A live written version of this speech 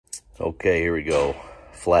Okay, here we go.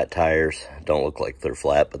 Flat tires. Don't look like they're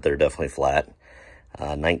flat, but they're definitely flat.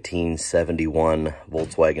 1971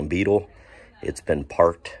 Volkswagen Beetle. It's been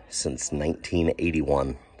parked since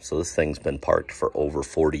 1981. So this thing's been parked for over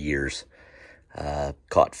 40 years.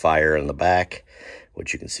 Caught fire in the back,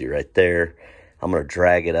 which you can see right there. I'm going to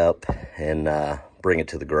drag it up and bring it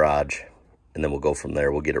to the garage, and then we'll go from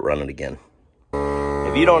there. We'll get it running again.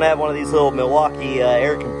 If you don't have one of these little Milwaukee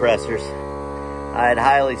air compressors, I'd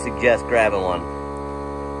highly suggest grabbing one.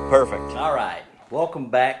 Perfect. All right, welcome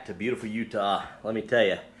back to beautiful Utah. Let me tell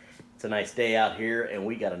you, it's a nice day out here, and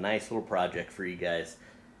we got a nice little project for you guys.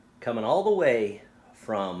 Coming all the way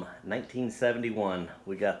from 1971,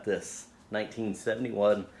 we got this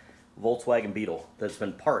 1971 Volkswagen Beetle that's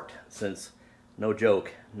been parked since, no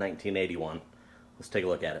joke, 1981. Let's take a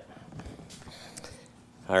look at it.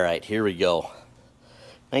 All right, here we go.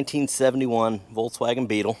 1971 Volkswagen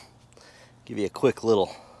Beetle. Give you a quick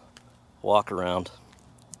little walk around.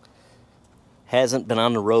 Hasn't been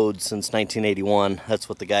on the road since 1981. That's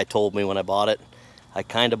what the guy told me when I bought it. I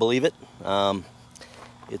kind of believe it.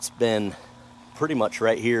 It's been pretty much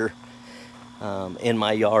right here in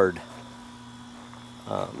my yard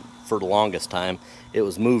for the longest time. It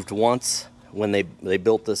was moved once when they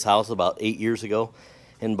built this house about 8 years ago,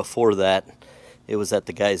 and before that it was at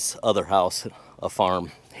the guy's other house, a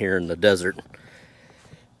farm here in the desert.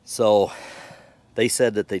 So they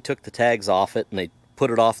said that they took the tags off it and they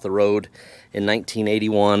put it off the road in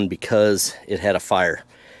 1981 because it had a fire.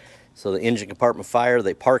 So the engine compartment fire,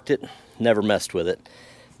 they parked it, never messed with it.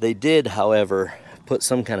 They did, however, put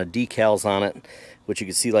some kind of decals on it, which you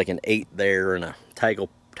can see like an 8 there and a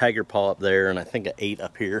tiger paw up there, and I think an 8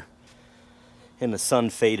 up here. And the sun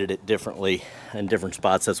faded it differently in different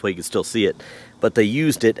spots. That's why you can still see it. But they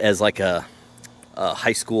used it as like a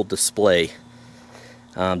high school display.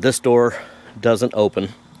 This door doesn't open,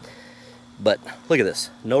 but look at this,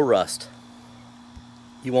 no rust.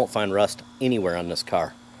 You won't find rust anywhere on this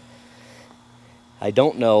car. I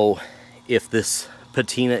don't know if this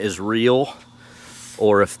patina is real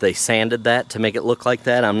or if they sanded that to make it look like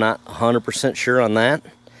that. I'm not 100% sure on that.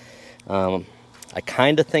 I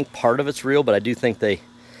kind of think part of it's real, but I do think they,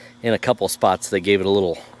 in a couple of spots, they gave it a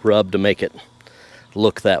little rub to make it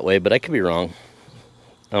look that way, but I could be wrong.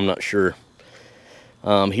 I'm not sure.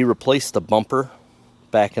 He replaced the bumper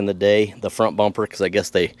back in the day, the front bumper, because I guess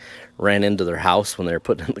they ran into their house when they were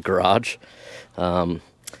putting it in the garage.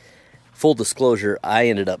 Full disclosure, I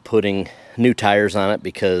ended up putting new tires on it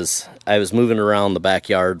because I was moving around the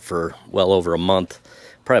backyard for well over a month,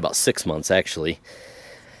 probably about 6 months actually.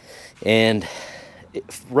 And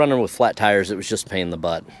running with flat tires, it was just a pain in the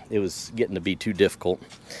butt. It was getting to be too difficult.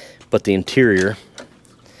 But the interior,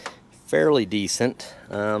 fairly decent.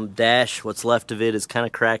 Dash, what's left of it is kind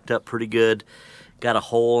of cracked up pretty good. Got a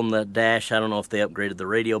hole in the dash. I don't know if they upgraded the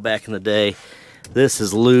radio back in the day. This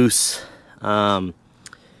is loose.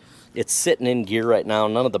 It's sitting in gear right now.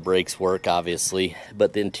 None of the brakes work, obviously,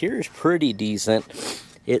 but the interior is pretty decent.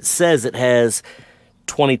 It says it has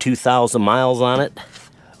 22,000 miles on it.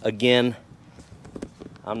 Again,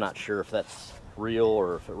 I'm not sure if that's real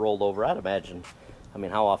or if it rolled over. I'd imagine. I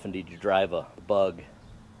mean, how often did you drive a Bug?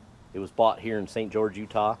 It was bought here in St. George,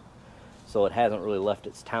 Utah, so it hasn't really left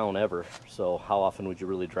its town ever. So how often would you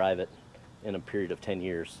really drive it in a period of 10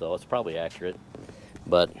 years? So it's probably accurate,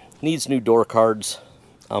 but needs new door cards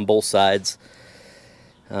on both sides.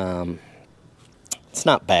 It's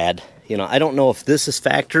not bad. You know, I don't know if this is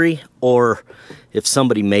factory or if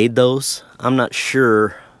somebody made those. I'm not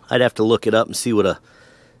sure. I'd have to look it up and see what a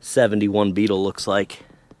 71 Beetle looks like.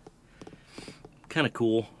 Kind of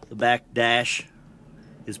cool. The back dash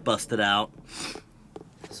is busted out.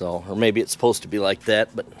 So, or maybe it's supposed to be like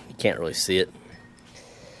that, but you can't really see it.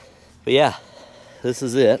 But yeah, this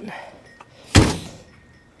is it.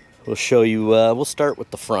 We'll show you, we'll start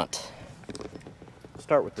with the front.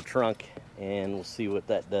 Start with the trunk, and we'll see what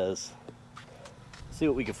that does. See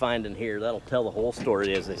what we can find in here. That'll tell the whole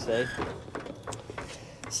story, as they say.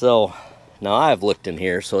 So, now I've looked in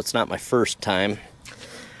here, so it's not my first time.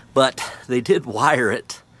 But they did wire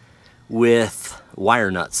it with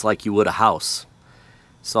wire nuts like you would a house.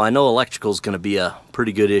 So I know electrical is going to be a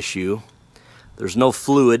pretty good issue. There's no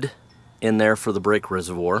fluid in there for the brake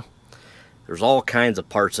reservoir. There's all kinds of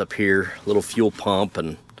parts up here, little fuel pump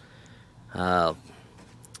and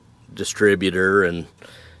distributor and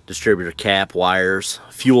distributor cap wires,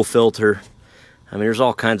 fuel filter. I mean, there's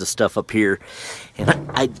all kinds of stuff up here. And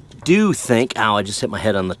I do think, ow, I just hit my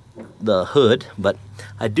head on the hood, but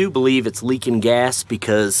I do believe it's leaking gas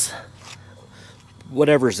because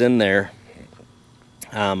whatever's in there,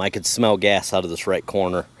 I could smell gas out of this right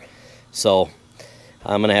corner. So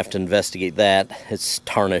I'm gonna have to investigate that. It's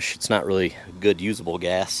tarnish. It's not really good usable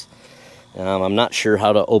gas. I'm not sure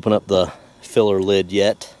how to open up the filler lid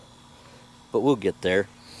yet, but we'll get there.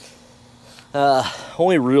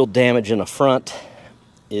 Only real damage in the front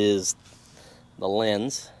is the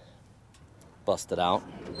lens busted out,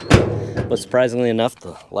 but surprisingly enough,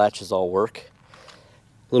 the latches all work.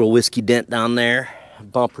 Little whiskey dent down there.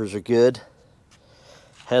 Bumpers are good.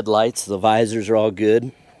 Headlights, the visors are all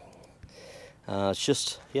good. It's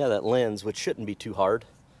just, yeah, that lens, which shouldn't be too hard.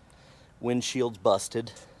 Windshield's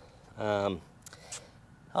busted. Oh,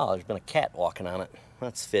 there's been a cat walking on it.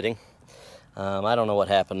 That's fitting. I don't know what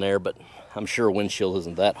happened there, but I'm sure a windshield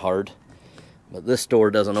isn't that hard. But this door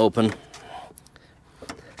doesn't open.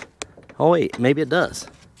 Oh wait, maybe it does.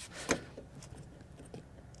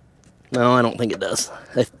 No, I don't think it does.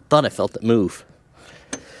 I thought I felt it move.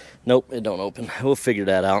 Nope, it don't open. We'll figure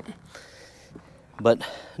that out. But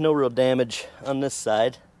no real damage on this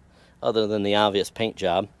side, other than the obvious paint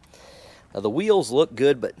job. The wheels look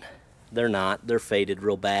good, but they're not. They're faded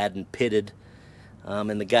real bad and pitted.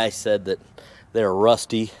 And the guy said that they're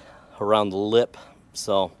rusty around the lip.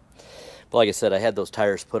 So, but like I said, I had those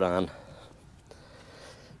tires put on.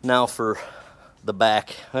 Now for the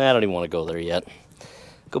back, I don't even want to go there yet.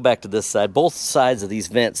 Go back to this side. Both sides of these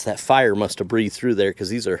vents, that fire must have breathed through there because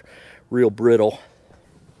these are real brittle.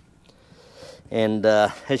 And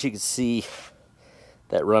as you can see,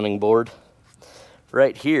 that running board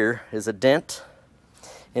right here is a dent,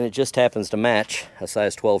 and it just happens to match a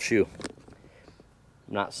size 12 shoe.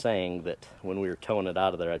 I'm not saying that when we were towing it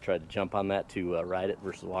out of there I tried to jump on that to ride it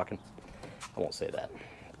versus walking. I won't say that.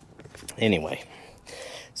 Anyway,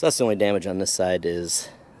 so that's the only damage on this side, is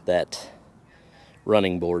that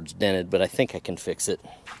running board's dented, but I think I can fix it.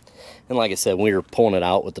 And like I said, when we were pulling it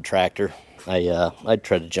out with the tractor, I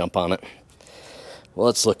tried to jump on it. Well,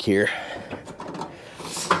 let's look here.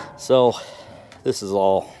 So this is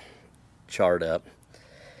all charred up.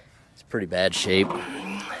 It's pretty bad shape.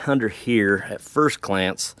 Under here, at first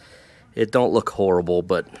glance, it don't look horrible,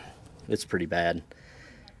 but it's pretty bad.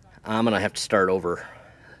 I'm gonna have to start over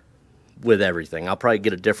with everything. I'll probably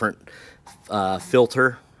get a different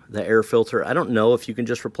filter, the air filter. I don't know if you can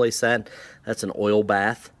just replace that. That's an oil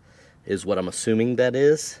bath, is what I'm assuming that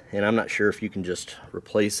is. And I'm not sure if you can just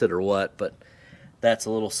replace it or what, but that's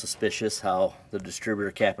a little suspicious how the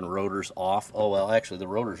distributor cap and rotor's off. Oh, well, actually, the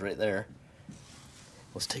rotor's right there.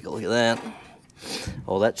 Let's take a look at that.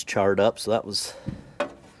 Oh, that's charred up, so that was...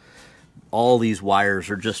 All these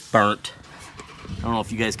wires are just burnt. I don't know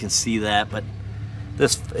if you guys can see that, but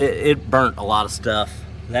this, it burnt a lot of stuff.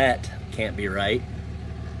 That can't be right.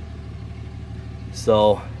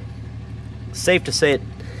 So, safe to say it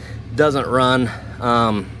doesn't run.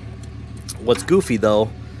 What's goofy,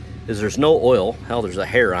 though, is there's no oil. Hell, there's a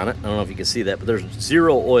hair on it. I don't know if you can see that, but there's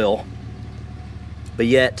zero oil. But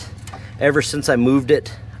yet, ever since I moved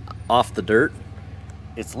it off the dirt,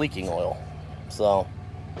 it's leaking oil. So,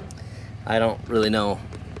 I don't really know.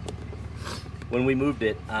 When we moved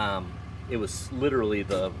it, it was literally,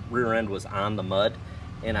 the rear end was on the mud,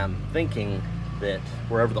 and I'm thinking that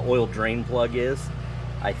wherever the oil drain plug is,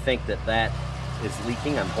 I think that that is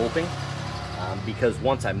leaking, I'm hoping. Because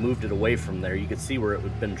once I moved it away from there, you could see where it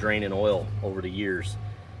had been draining oil over the years.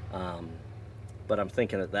 But I'm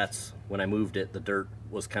thinking that that's when I moved it, the dirt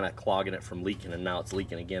was kind of clogging it from leaking, and now it's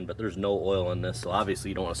leaking again. But there's no oil in this, so obviously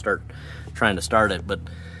you don't want to start trying to start it. But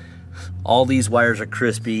all these wires are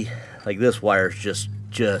crispy. Like this wire is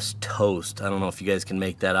just toast. I don't know if you guys can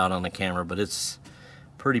make that out on the camera, but it's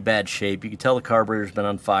pretty bad shape. You can tell the carburetor's been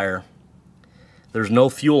on fire. There's no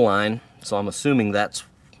fuel line, so I'm assuming that's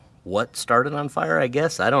what started on fire, I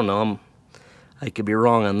guess. I don't know. I could be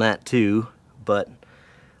wrong on that too, but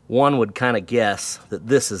one would kind of guess that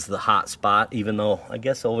this is the hot spot, even though I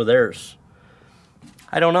guess over there's,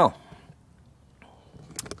 I don't know.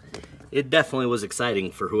 It definitely was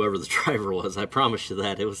exciting for whoever the driver was. I promise you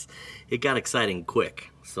that. It got exciting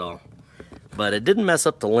quick. So, but it didn't mess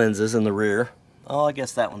up the lenses in the rear. Oh, I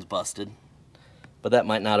guess that one's busted, but that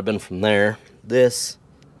might not have been from there. This,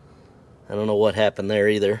 I don't know what happened there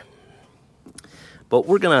either. But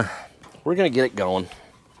we're gonna get it going.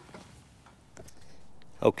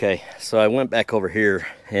 Okay, so I went back over here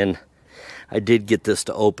and I did get this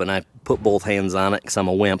to open. I put both hands on it because I'm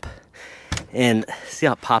a wimp. And see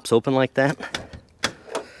how it pops open like that?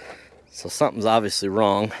 So something's obviously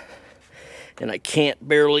wrong. And I can't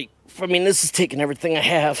barely, I mean, this is taking everything I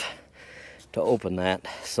have to open that.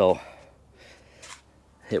 So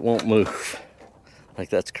it won't move. Like,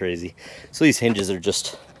 that's crazy. So these hinges are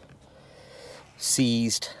just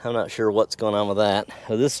seized. I'm not sure what's going on with that.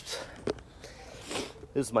 This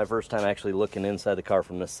This is my first time actually looking inside the car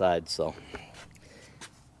from this side, so.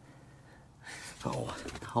 Oh,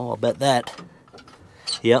 I'll bet that.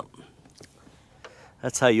 Yep.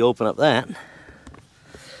 That's how you open up that.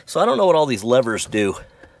 So I don't know what all these levers do.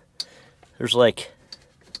 There's like,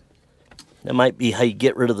 that might be how you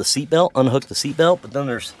get rid of the seatbelt, unhook the seatbelt, but then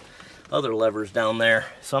there's other levers down there.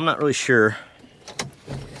 So I'm not really sure.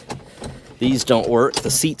 These don't work, the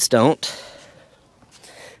seats don't,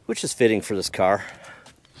 which is fitting for this car.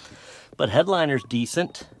 But headliner's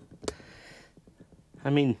decent. I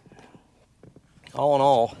mean, all in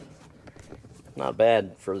all, not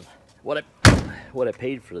bad for what I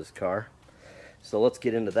paid for this car. So let's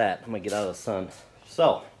get into that. I'm gonna get out of the sun.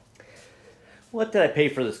 So, what did I pay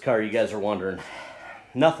for this car, you guys are wondering?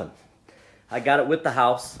 Nothing. I got it with the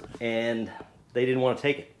house, and they didn't want to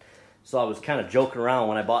take it. So I was kind of joking around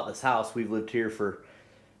when I bought this house. We've lived here for,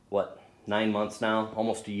 what, 9 months now?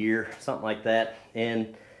 Almost a year, something like that.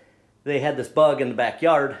 And they had this bug in the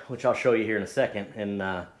backyard, which I'll show you here in a second.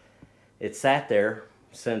 And it sat there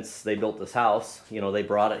since they built this house. You know, they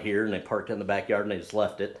brought it here, and they parked it in the backyard, and they just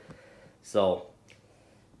left it. So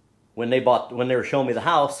when they were showing me the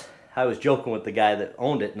house, I was joking with the guy that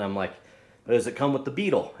owned it, and I'm like, does it come with the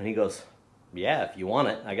Beetle? And he goes, yeah, if you want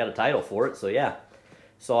it. I got a title for it, so yeah.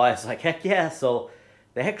 So I was like, heck yeah. So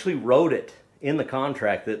they actually wrote it in the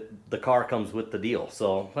contract that the car comes with the deal.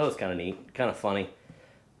 So that was kind of neat, kind of funny.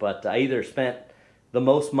 But I either spent the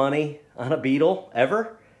most money on a Beetle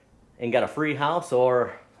ever and got a free house,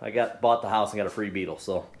 or I bought the house and got a free Beetle.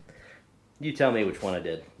 So you tell me which one I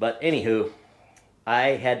did. But anywho, I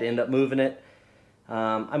had to end up moving it.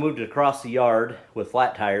 I moved it across the yard with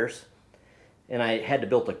flat tires, and I had to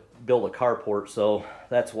build a carport, so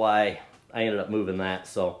that's why I ended up moving that.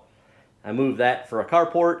 So I moved that for a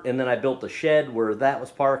carport, and then I built a shed where that was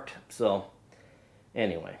parked. So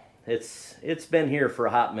anyway, it's been here for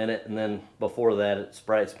a hot minute, and then before that, it's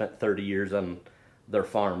probably spent 30 years on their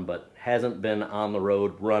farm, but hasn't been on the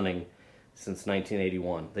road running since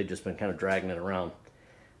 1981. They've just been kind of dragging it around.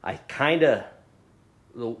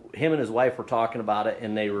 Him and his wife were talking about it,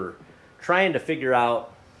 and they were trying to figure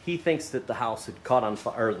out, he thinks that the house had caught on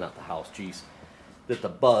fire, or not the house, geez, that the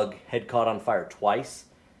bug had caught on fire twice.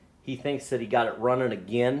 He thinks that he got it running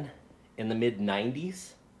again in the mid-90s,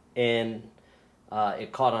 and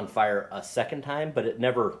it caught on fire a second time, but it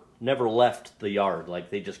never left the yard. Like,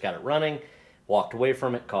 they just got it running, walked away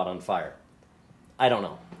from it, caught on fire. I don't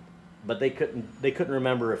know. But they couldn't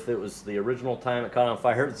remember if it was the original time it caught on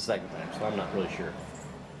fire or the second time, so I'm not really sure.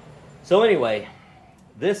 So anyway,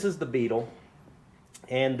 this is the Beetle,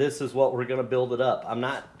 and this is what we're going to build it up. I'm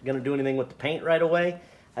not going to do anything with the paint right away.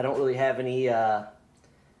 I don't really have any,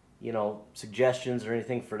 you know, suggestions or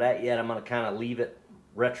anything for that yet. I'm going to kind of leave it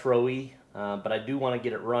retro-y, but I do want to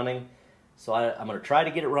get it running. So I'm going to try to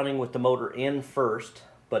get it running with the motor in first,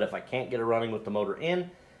 but if I can't get it running with the motor in,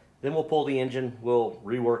 then we'll pull the engine, we'll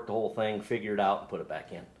rework the whole thing, figure it out, and put it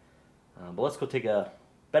back in. But let's go take a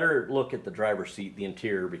better look at the driver's seat, the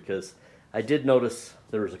interior, because I did notice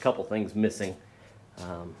there was a couple things missing.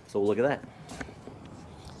 So we'll look at that.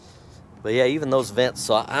 But yeah, even those vents,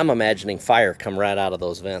 so I'm imagining fire come right out of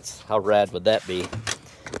those vents. How rad would that be?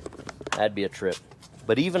 That'd be a trip.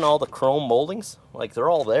 But even all the chrome moldings, like, they're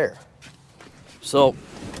all there. So,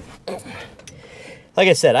 like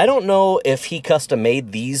I said, I don't know if he custom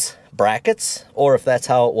made these brackets or if that's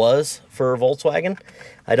how it was for Volkswagen.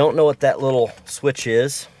 I don't know what that little switch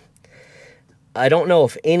is. I don't know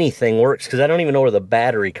if anything works because I don't even know where the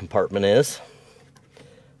battery compartment is.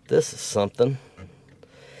 This is something.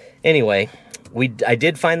 Anyway, I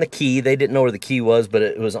did find the key. They didn't know where the key was, but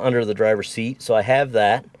it was under the driver's seat, so I have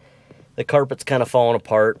that. The carpet's kind of falling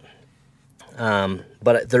apart,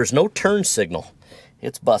 but there's no turn signal.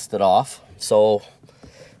 It's busted off, so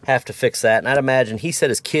have to fix that. And I'd imagine, he said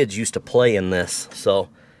his kids used to play in this, so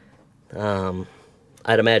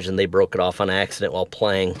I'd imagine they broke it off on accident while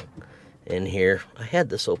playing in here. I had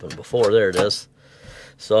this open before. There it is.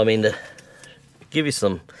 So, I mean, to give you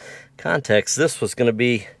some context, this was going to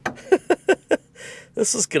be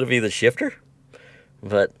this is going to be the shifter.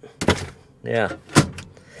 But yeah,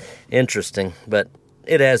 interesting. But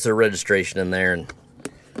it has the registration in there, and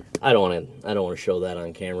I don't want to show that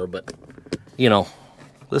on camera. But you know,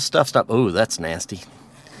 this stuff's not. Ooh, that's nasty.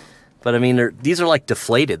 But I mean, these are like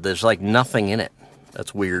deflated. There's like nothing in it.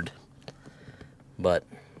 That's weird. But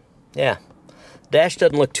yeah, dash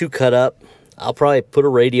doesn't look too cut up. I'll probably put a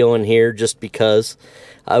radio in here just because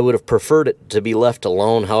I would have preferred it to be left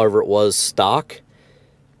alone. However, it was stock.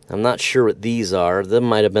 I'm not sure what these are. Them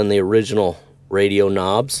might have been the original radio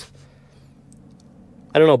knobs.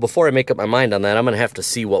 I don't know, before I make up my mind on that, I'm going to have to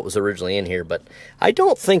see what was originally in here, but I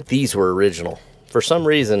don't think these were original. For some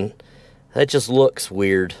reason, that just looks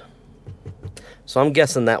weird. So I'm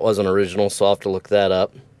guessing that wasn't original, so I'll have to look that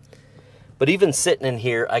up. But even sitting in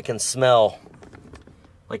here, I can smell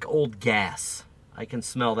like old gas. I can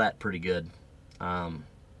smell that pretty good.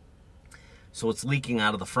 So it's leaking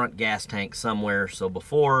out of the front gas tank somewhere. So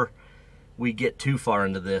before we get too far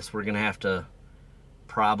into this, we're going to have to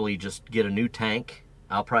probably just get a new tank.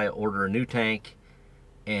 I'll probably order a new tank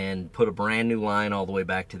and put a brand new line all the way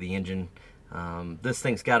back to the engine. This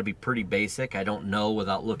thing's got to be pretty basic. I don't know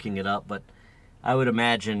without looking it up, but I would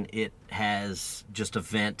imagine it has just a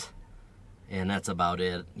vent, and that's about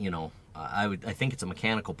it. You know, I think it's a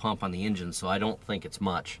mechanical pump on the engine, so I don't think it's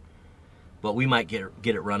much. But we might get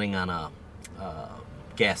it running on a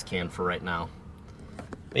gas can for right now.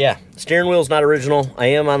 But yeah, steering wheel's not original. I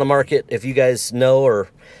am on the market. If you guys know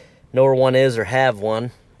where one is or have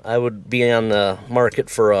one, I would be on the market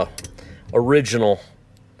for a original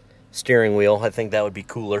steering wheel. I think that would be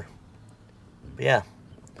cooler. But yeah,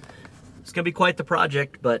 it's gonna be quite the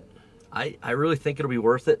project, but I really think it'll be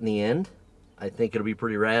worth it in the end. I think it'll be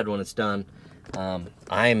pretty rad when it's done.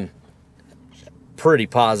 I'm pretty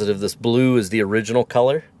positive this blue is the original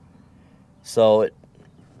color. So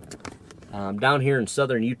down here in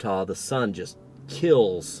southern Utah, the sun just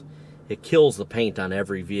kills the paint on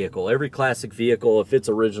every vehicle. Every classic vehicle, if it's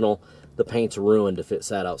original, the paint's ruined if it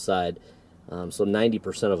sat outside. So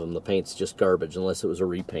 90% of them, the paint's just garbage unless it was a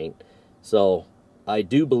repaint. So I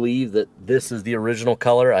do believe that this is the original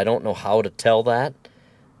color. I don't know how to tell that,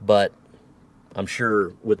 but I'm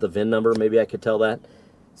sure with the VIN number, maybe I could tell that.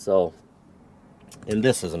 So, and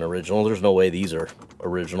this isn't original. There's no way these are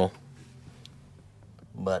original.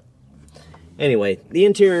 But anyway, the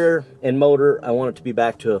interior and motor, I want it to be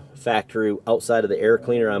back to a factory. Outside of the air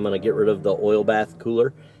cleaner, I'm going to get rid of the oil bath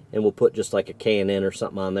cooler, and we'll put just like a K&N or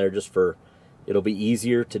something on there just for, it'll be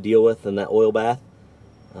easier to deal with than that oil bath.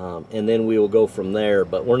 And then we will go from there,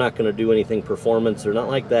 but we're not going to do anything performance or not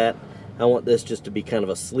like that. I want this just to be kind of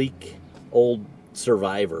a sleek old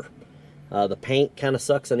Survivor. The paint kind of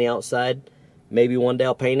sucks on the outside. Maybe one day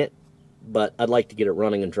I'll paint it, but I'd like to get it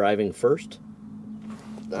running and driving first.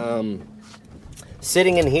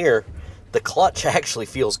 Sitting in here, the clutch actually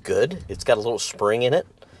feels good. It's got a little spring in it,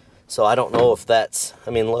 so I don't know if that's,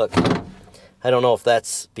 I mean, look, I don't know if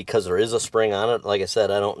that's because there is a spring on it. Like I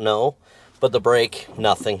said, I don't know. But the brake,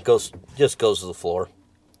 nothing, just goes to the floor.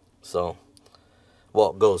 So,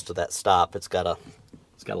 well, it goes to that stop. It's got a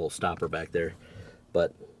little stopper back there.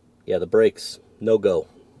 But yeah, the brakes, no go,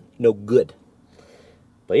 no good.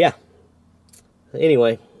 But yeah,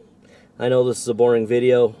 anyway, I know this is a boring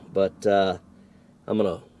video, but I'm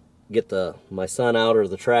gonna get my son out of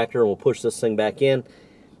the tractor and we'll push this thing back in.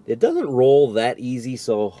 It doesn't roll that easy,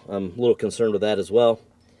 so I'm a little concerned with that as well.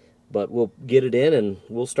 But we'll get it in and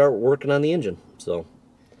we'll start working on the engine. So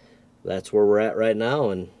that's where we're at right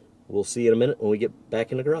now, and we'll see you in a minute when we get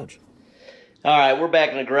back in the garage. All right, we're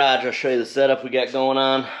back in the garage. I'll show you the setup we got going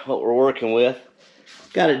on, what we're working with.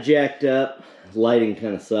 Got it jacked up. Lighting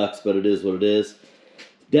kind of sucks, but it is what it is.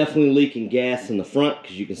 Definitely leaking gas in the front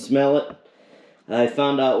because you can smell it. I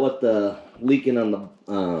found out what the leaking on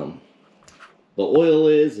the oil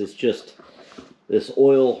is. It's just this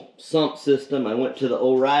oil sump system. I went to the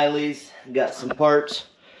O'Reilly's, got some parts.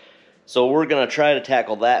 So we're gonna try to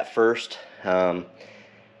tackle that first,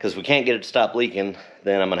 because we can't get it to stop leaking.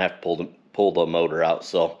 Then I'm gonna have to pull the motor out.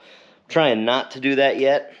 So I'm trying not to do that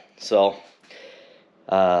yet. So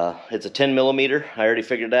it's a 10 millimeter. I already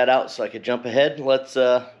figured that out, so I could jump ahead. Let's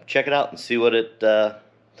check it out and see what it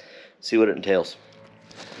entails.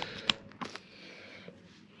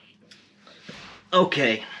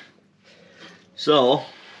 Okay. So,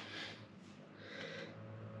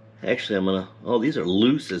 actually I'm gonna, oh, these are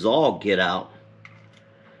loose as all get out.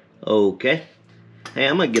 Okay. Hey,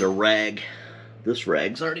 I'm gonna get a rag. This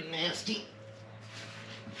rag's already nasty.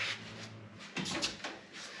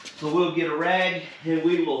 So we'll get a rag and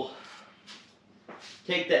we will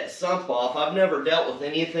take that sump off. I've never dealt with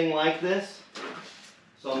anything like this,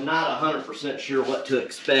 so I'm not 100% sure what to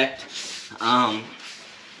expect.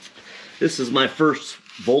 This is my first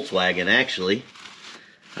Volkswagen, actually.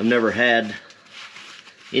 I've never had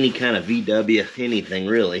any kind of VW anything,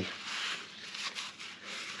 really.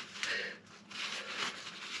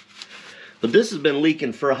 But this has been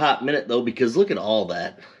leaking for a hot minute, though, because look at all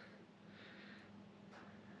that.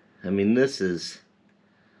 I mean, this is...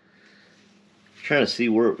 I'm trying to see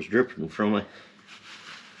where it was dripping from.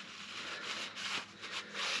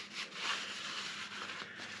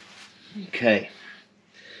 Okay.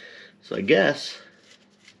 So I guess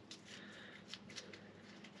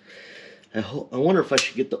I wonder if I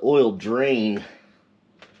should get the oil drain.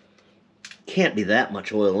 Can't be that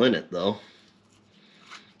much oil in it, though.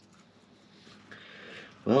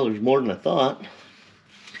 Well, there's more than I thought.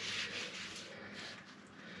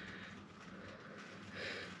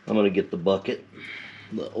 I'm going to get the bucket,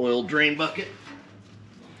 the oil drain bucket.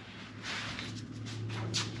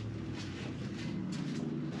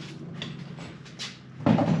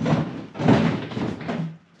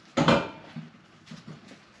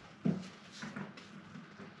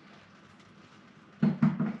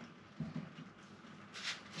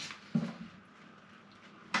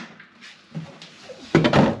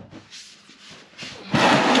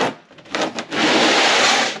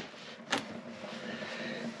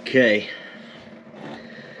 Okay.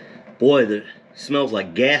 Boy, that smells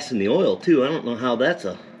like gas in the oil too. I don't know how that's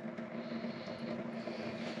a...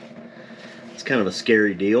 It's kind of a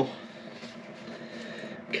scary deal.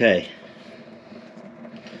 Okay.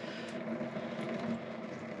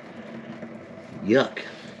 Yuck.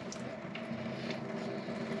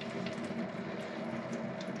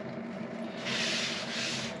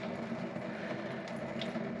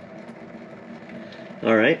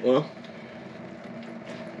 All right, well.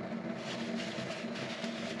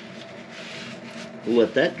 We'll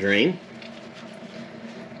let that drain.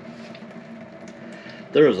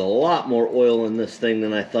 There was a lot more oil in this thing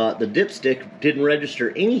than I thought. The dipstick didn't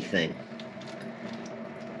register anything.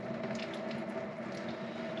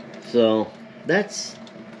 So that's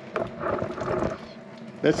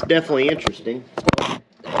definitely interesting. Dang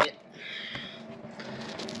it.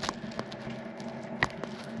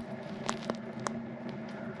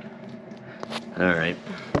 Alright,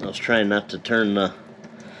 I was trying not to turn the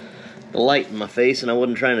light in my face, and I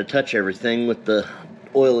wasn't trying to touch everything with the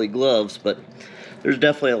oily gloves, but there's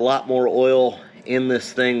definitely a lot more oil in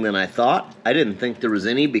this thing than I thought. I didn't think there was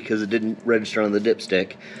any because it didn't register on the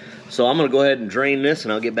dipstick. So I'm going to go ahead and drain this,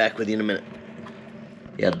 and I'll get back with you in a minute.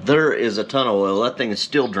 Yeah, there is a ton of oil. That thing is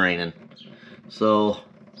still draining. So,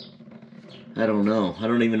 I don't know. I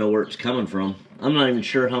don't even know where it's coming from. I'm not even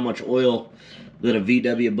sure how much oil that a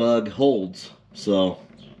VW Bug holds. So,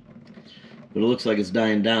 but it looks like it's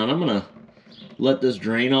dying down. I'm going to let this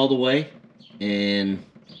drain all the way, and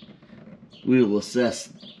we will assess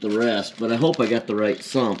the rest. But I hope I got the right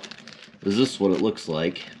sump. Is this what it looks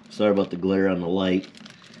like? Sorry about the glare on the light.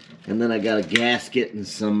 And then I got a gasket and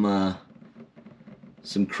some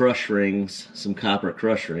crush rings, some copper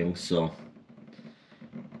crush rings. So,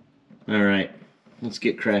 all right, let's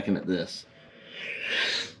get cracking at this.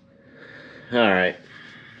 All right,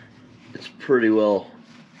 it's pretty well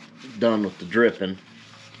done with the dripping,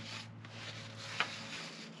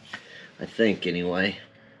 I think, anyway.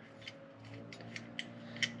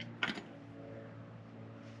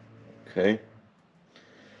 Okay.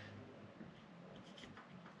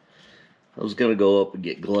 I was gonna go up and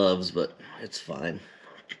get gloves, but it's fine.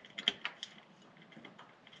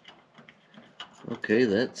 Okay,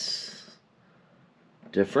 that's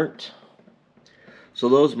different. So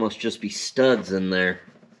those must just be studs in there.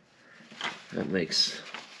 That makes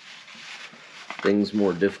things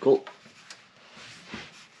more difficult.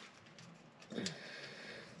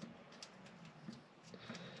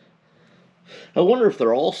 I wonder if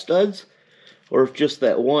they're all studs, or if just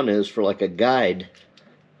that one is for like a guide.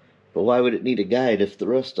 But why would it need a guide if the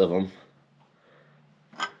rest of them?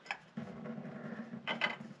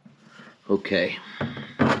 Okay.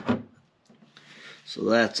 So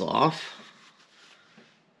that's off.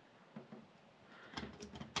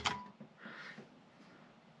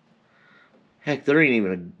 Heck, there ain't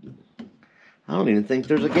even a... I don't even think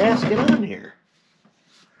there's a gasket on here.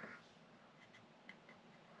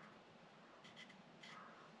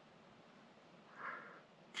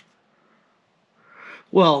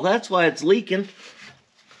 Well, that's why it's leaking.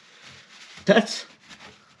 That's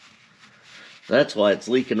why it's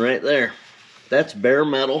leaking right there. That's bare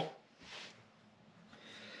metal.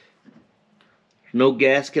 No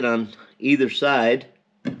gasket on either side.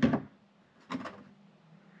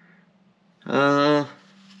 Oh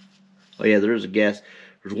yeah, there's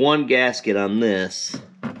there's one gasket on this.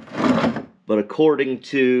 But according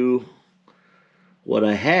to what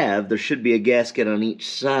I have, there should be a gasket on each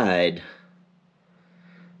side.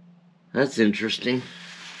 That's interesting.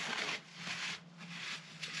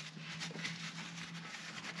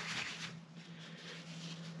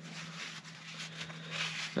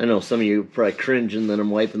 I know some of you are probably cringing that I'm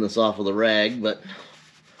wiping this off with a rag, but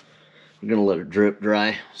I'm going to let it drip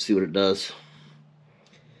dry, see what it does.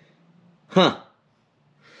 Huh.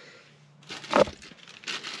 Let's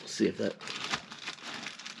see if that...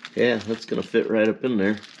 Yeah, that's going to fit right up in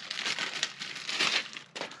there.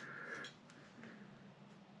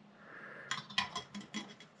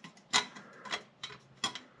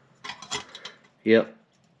 Yep.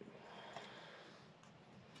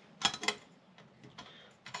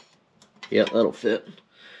 Yep, that'll fit.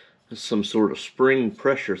 It's some sort of spring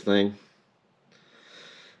pressure thing.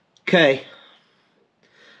 Okay.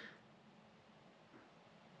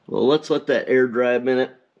 Well, let's let that air dry a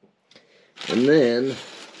minute. And then,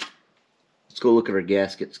 let's go look at our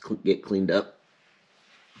gaskets, get cleaned up.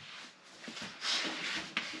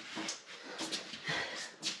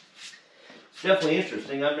 It's definitely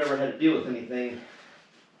interesting. I've never had to deal with anything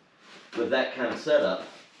with that kind of setup.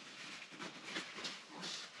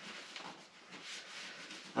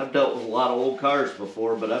 I've dealt with a lot of old cars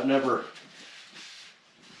before, but I've never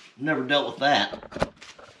dealt with that.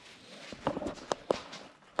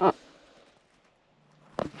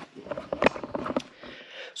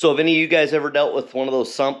 So have any of you guys ever dealt with one of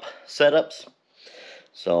those sump setups?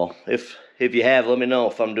 So if you have, let me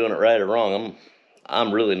know if I'm doing it right or wrong.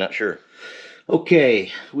 I'm really not sure.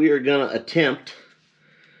 Okay, we are gonna attempt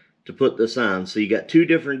to put this on. So you got two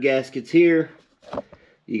different gaskets here.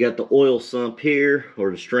 You got the oil sump here,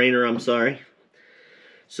 or the strainer, I'm sorry.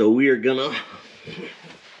 So we are gonna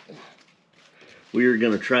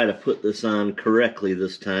try to put this on correctly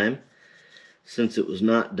this time, since it was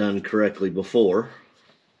not done correctly before.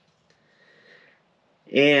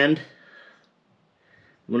 And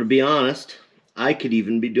I'm gonna be honest, I could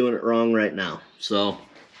even be doing it wrong right now. So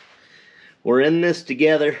we're in this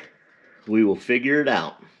together. We will figure it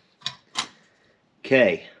out.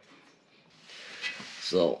 Okay.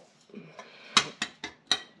 So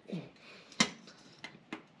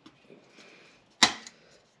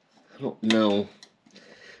I don't know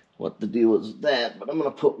what the deal is with that, but I'm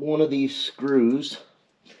going to put one of these screws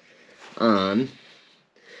on,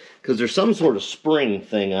 because there's some sort of spring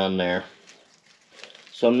thing on there.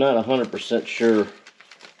 So I'm not 100% sure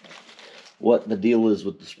what the deal is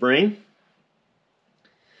with the spring.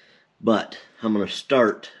 But I'm going to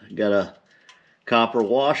start. Got a copper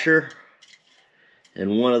washer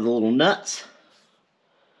and one of the little nuts.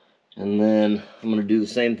 And then I'm going to do the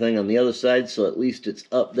same thing on the other side, so at least it's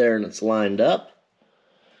up there and it's lined up.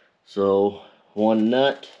 So one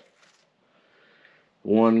nut,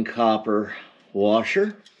 one copper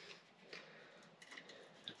washer.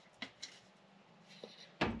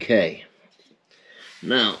 Okay.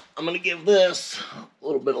 Now I'm going to give this a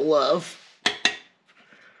little bit of love.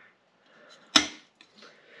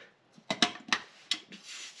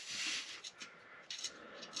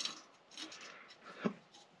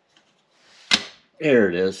 There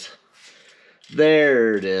it is.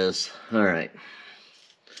 There it is. All right.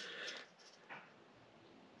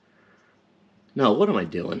 Now, what am I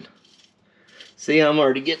doing? See, I'm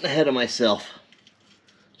already getting ahead of myself.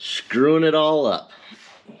 Screwing it all up.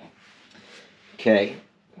 Okay.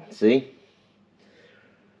 See?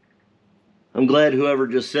 I'm glad whoever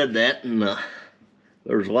just said that, and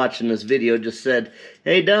whoever's watching this video just said,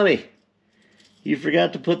 "Hey, dummy, you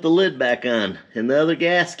forgot to put the lid back on in the other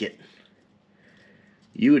gasket."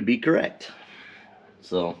 You would be correct.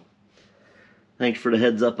 So, thanks for the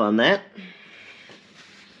heads up on that.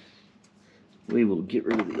 We will get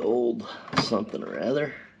rid of the old something or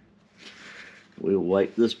other. We'll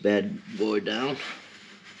wipe this bad boy down.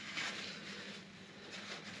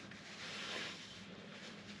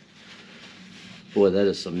 Boy, that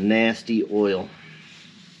is some nasty oil.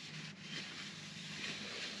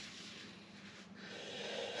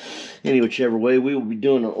 Any whichever way, we will be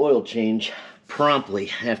doing an oil change promptly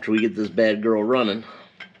after we get this bad girl running.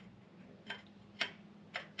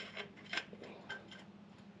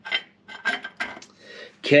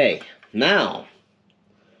 Okay, now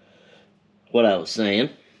what I was saying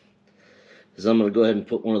is I'm going to go ahead and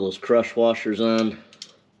put one of those crush washers on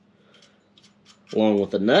along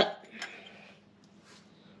with a nut.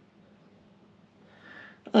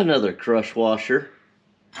 Another crush washer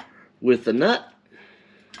with the nut.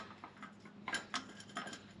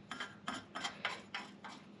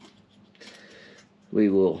 We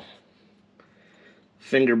will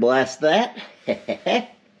finger blast that.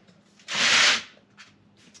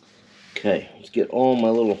 Okay, let's get all my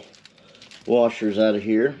little washers out of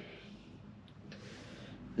here.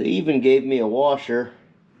 They even gave me a washer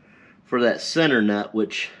for that center nut,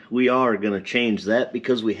 which we are going to change that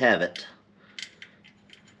because we have it.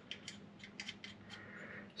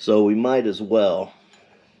 So we might as well.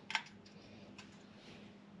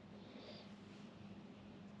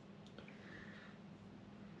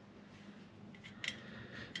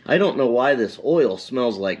 I don't know why this oil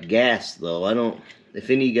smells like gas, though. If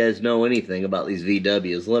any of you guys know anything about these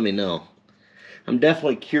VWs, let me know. I'm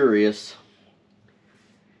definitely curious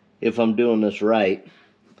if I'm doing this right.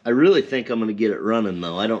 I really think I'm going to get it running,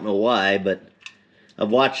 though. I don't know why, but I've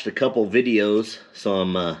watched a couple videos, so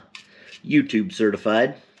I'm YouTube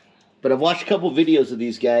certified. But I've watched a couple videos of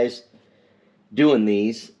these guys doing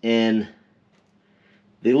these, and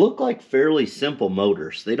they look like fairly simple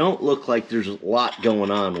motors. They don't look like there's a lot going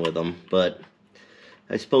on with them, but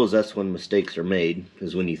I suppose that's when mistakes are made,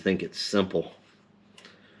 is when you think it's simple.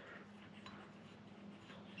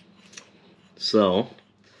 So,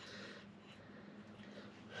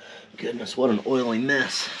 goodness, what an oily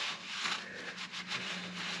mess.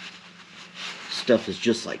 Stuff is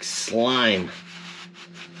just like slime.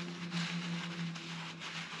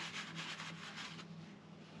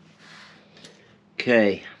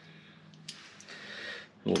 Okay,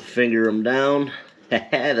 we'll finger them down.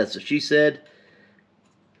 That's what she said.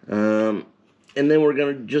 And then we're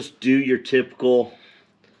gonna just do your typical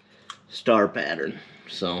star pattern.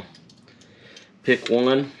 So pick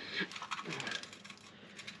one,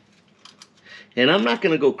 and I'm not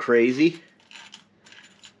gonna go crazy.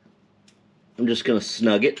 I'm just gonna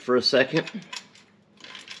snug it for a second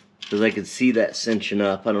because I can see that cinching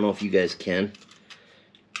up. I don't know if you guys can.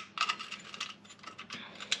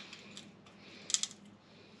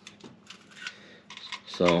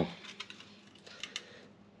 So,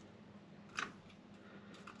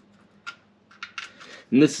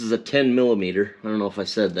 and this is a 10 millimeter. I don't know if I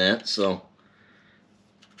said that, so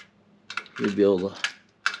you'll be able to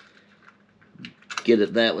get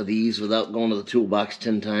at that with ease without going to the toolbox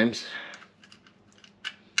 10 times.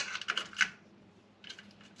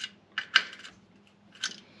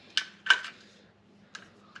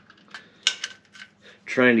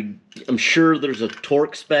 I'm sure there's a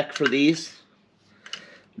torque spec for these,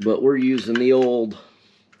 but we're using the old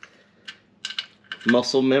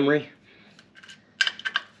muscle memory.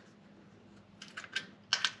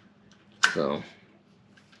 So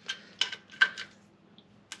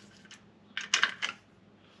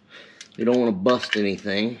you don't want to bust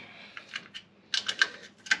anything.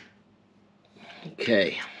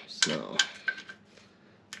 Okay, so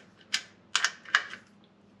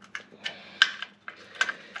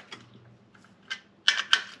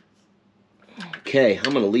okay,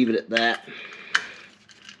 I'm going to leave it at that.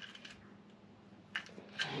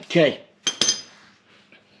 Okay.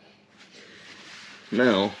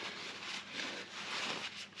 Now,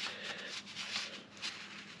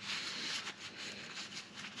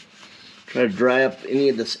 try to dry up any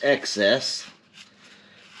of this excess.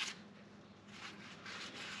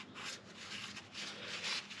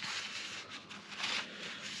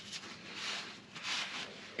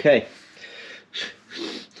 Okay.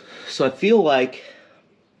 So I feel like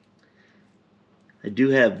I do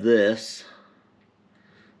have this,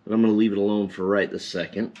 but I'm going to leave it alone for right this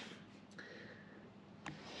second.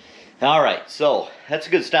 Alright, so that's a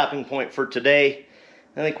good stopping point for today.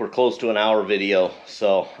 I think we're close to an hour video,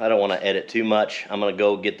 so I don't want to edit too much. I'm going to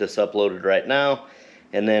go get this uploaded right now,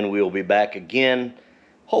 and then we will be back again,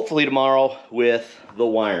 hopefully tomorrow, with the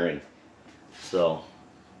wiring. So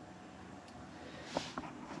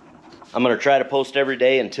I'm going to try to post every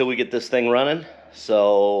day until we get this thing running.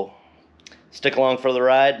 So stick along for the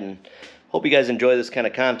ride, and hope you guys enjoy this kind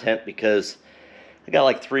of content, because I got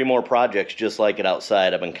like 3 more projects just like it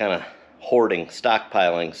outside. I've been kind of hoarding,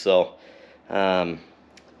 stockpiling. So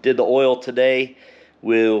did the oil today.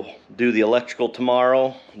 We'll do the electrical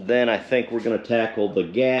tomorrow. Then I think we're going to tackle the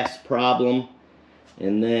gas problem,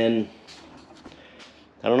 and then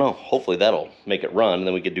I don't know, hopefully that'll make it run, and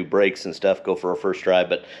then we could do brakes and stuff, go for our first drive.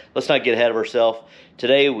 But let's not get ahead of ourselves.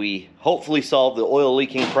 Today we hopefully solve the oil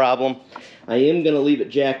leaking problem. I am going to leave it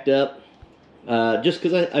jacked up, just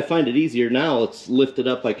because I find it easier now. It's lifted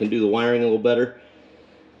up, I can do the wiring a little better.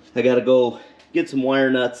 I got to go get some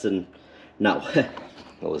wire nuts, and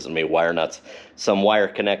listen to me, wire nuts, some wire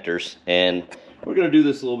connectors, and we're going to do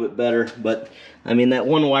this a little bit better. But I mean, that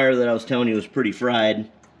one wire that I was telling you was pretty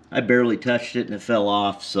fried. I barely touched it and it fell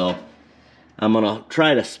off, so I'm gonna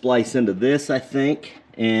try to splice into this, I think,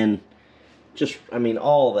 and just, I mean,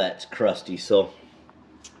 all that's crusty, so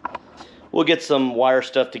we'll get some wire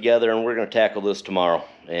stuff together and we're gonna tackle this tomorrow,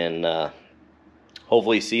 and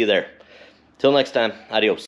hopefully see you there. Till next time, adios.